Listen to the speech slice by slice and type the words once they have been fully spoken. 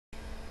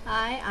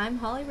Hi, I'm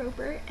Holly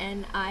Roper,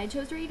 and I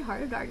chose to read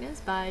Heart of Darkness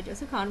by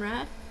Joseph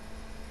Conrad.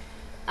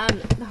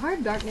 The Heart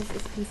of Darkness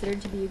is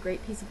considered to be a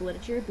great piece of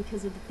literature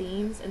because of the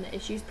themes and the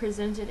issues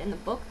presented in the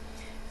book,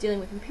 dealing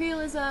with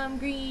imperialism,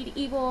 greed,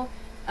 evil,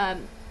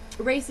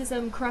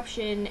 racism,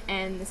 corruption,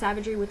 and the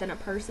savagery within a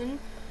person.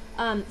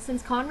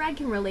 Since Conrad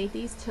can relate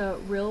these to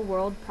real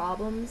world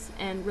problems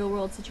and real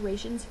world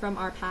situations from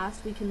our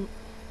past, we can.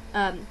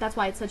 That's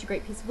why it's such a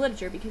great piece of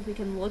literature, because we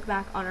can look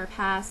back on our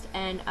past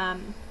and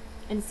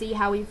see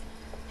how we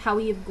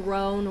have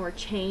grown or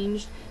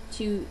changed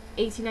to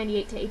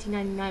 1898 to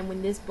 1899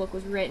 when this book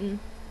was written,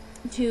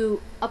 to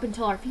up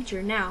until our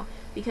future now,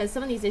 because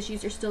some of these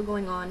issues are still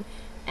going on,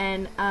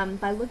 and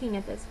by looking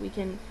at this we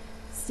can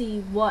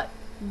see what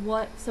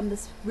some of the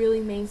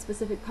really main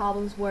specific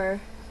problems were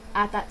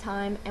at that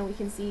time, and we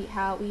can see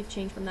how we've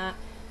changed from that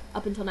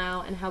up until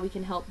now and how we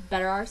can help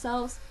better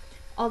ourselves.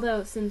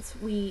 Although since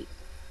we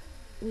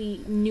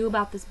knew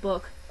about this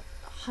book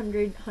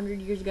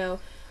 100 years ago,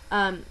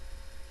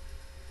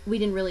 we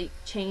didn't really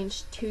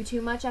change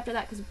too much after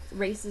that, because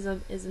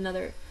racism is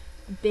another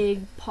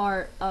big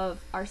part of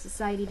our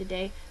society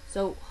today.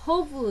 So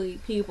hopefully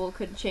people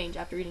could change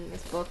after reading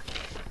this book,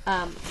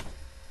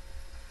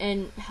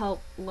 and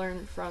help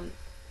learn from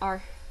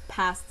our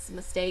past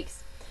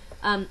mistakes.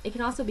 It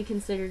can also be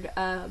considered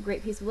a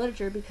great piece of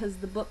literature because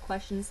the book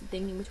questions the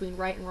thinking between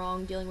right and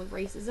wrong, dealing with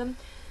racism.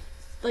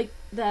 Like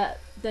the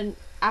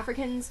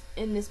Africans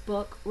in this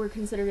book were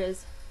considered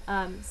as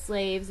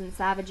slaves and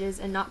savages,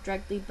 and not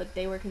directly, but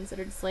they were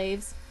considered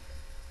slaves.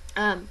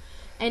 And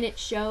it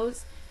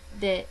shows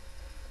that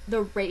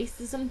the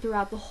racism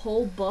throughout the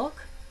whole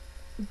book,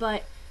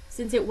 but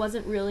since it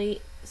wasn't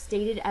really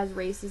stated as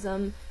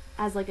racism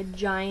as like a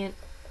giant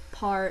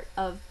part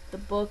of the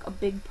book, a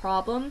big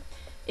problem,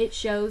 it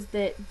shows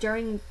that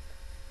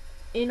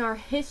in our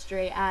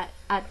history at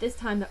this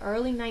time, the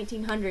early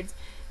 1900s,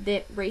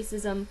 that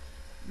racism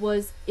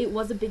was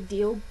a big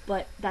deal,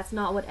 but that's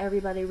not what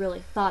everybody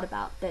really thought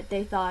about. That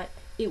they thought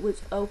it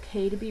was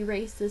okay to be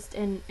racist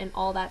and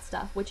all that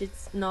stuff, which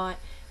it's not.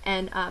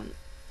 And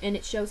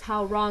it shows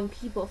how wrong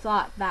people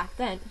thought back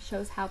then. It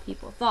shows how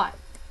people thought.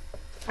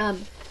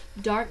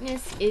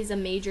 Darkness is a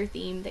major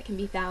theme that can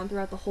be found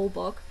throughout the whole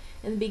book.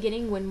 In the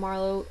beginning, when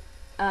Marlowe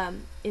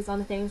is on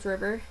the Thames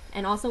River,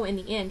 and also in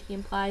the end, he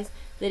implies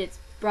that it's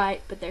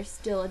bright, but there's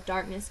still a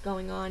darkness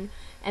going on,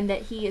 and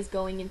that he is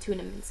going into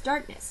an immense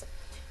darkness.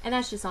 And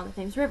that's just on the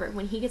Thames River.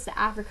 When he gets to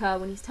Africa,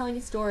 when he's telling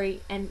his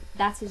story, and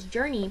that's his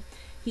journey,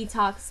 he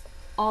talks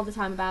all the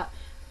time about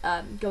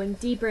going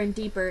deeper and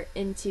deeper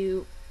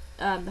into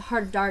the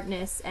heart of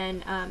darkness,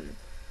 and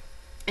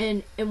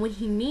when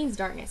he means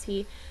darkness,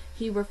 he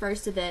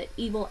refers to the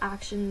evil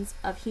actions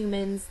of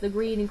humans, the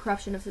greed and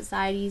corruption of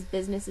societies,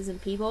 businesses,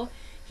 and people.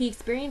 He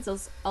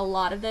experiences a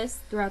lot of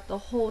this throughout the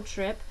whole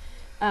trip.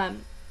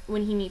 When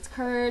he meets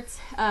Kurtz,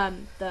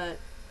 the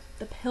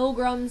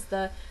pilgrims,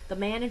 the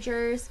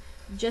managers,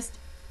 just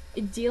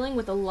dealing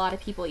with a lot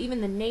of people,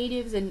 even the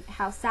natives, and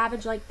how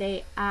savage like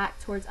they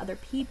act towards other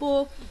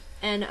people,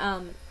 and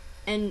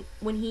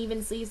when he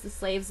even sees the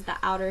slaves at the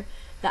outer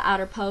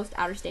post,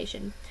 outer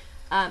station,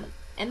 and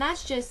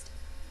that's just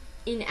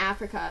in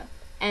Africa,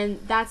 and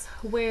that's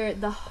where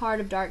the heart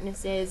of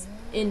darkness is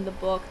in the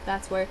book.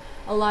 That's where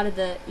a lot of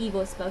the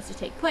evil is supposed to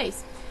take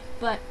place.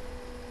 But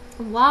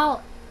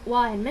while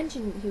I had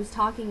mentioned he was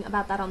talking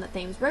about that on the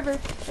Thames River,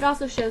 it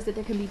also shows that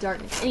there can be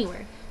darkness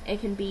anywhere. It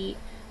can be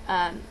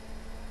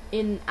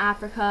in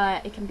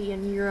Africa, it can be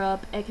in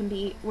Europe, it can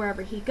be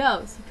wherever he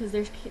goes, because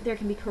there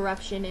can be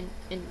corruption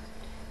and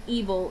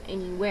evil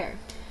anywhere.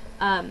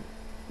 While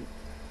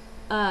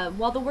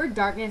the word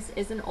darkness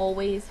isn't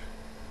always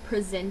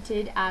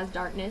presented as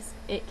darkness,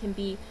 it can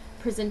be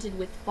presented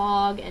with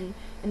fog and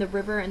the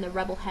river and the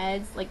rebel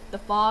heads. Like the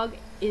fog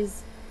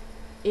is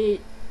a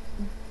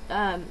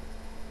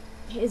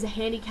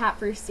handicap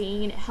for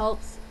seeing, and it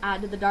helps add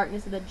to the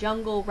darkness of the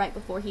jungle right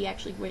before he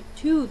actually went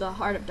to the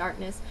heart of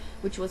darkness,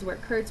 which was where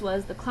Kurtz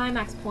was. The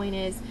climax point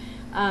is,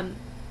 and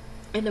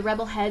the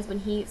rebel heads, when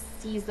he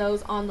sees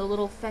those on the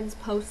little fence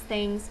post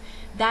things,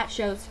 that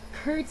shows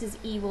Kurtz's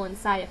evil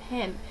inside of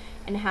him,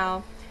 and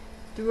how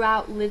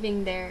throughout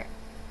living there,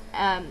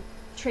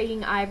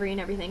 trading ivory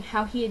and everything,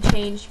 how he had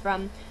changed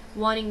from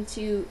wanting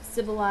to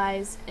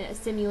civilize and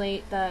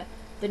assimilate the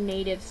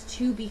natives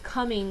to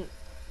becoming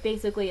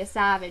basically a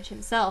savage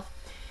himself.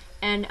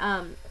 And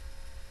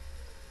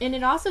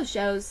it also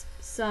shows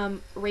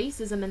some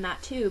racism in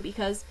that too,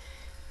 because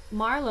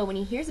Marlowe, when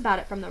he hears about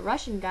it from the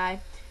Russian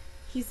guy,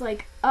 he's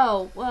like,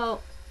 oh,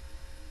 well,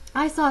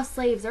 I saw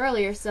slaves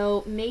earlier,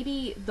 so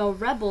maybe the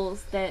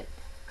rebels that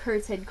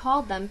Kurtz had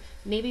called them,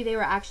 maybe they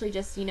were actually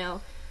just,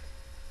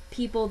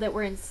 people that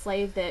were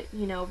enslaved that,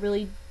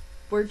 really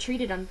were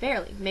treated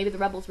unfairly. Maybe the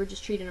rebels were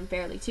just treated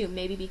unfairly too.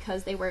 Maybe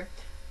because they were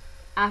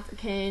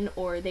African,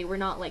 or they were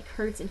not like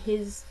Kurtz and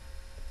his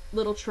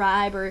little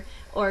tribe,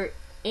 or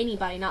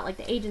anybody, not like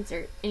the agents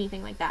or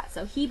anything like that.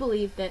 So he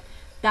believed that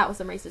was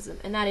some racism,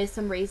 and that is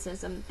some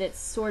racism that's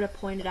sort of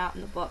pointed out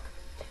in the book.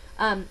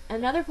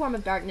 Another form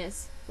of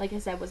darkness like I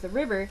said, was the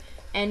river,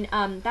 and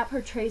that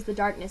portrays the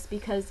darkness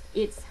because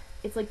it's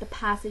like the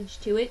passage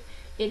to it.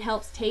 It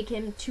helps take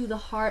him to the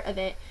heart of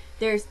it.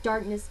 There's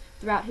darkness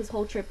throughout his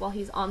whole trip while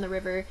he's on the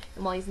river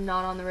and while he's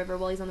not on the river,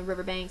 while he's on the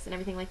riverbanks and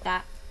everything like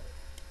that.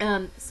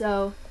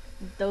 So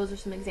those are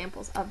some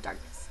examples of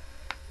darkness.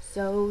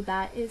 So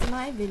that is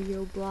my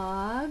video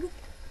blog.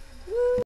 Woo!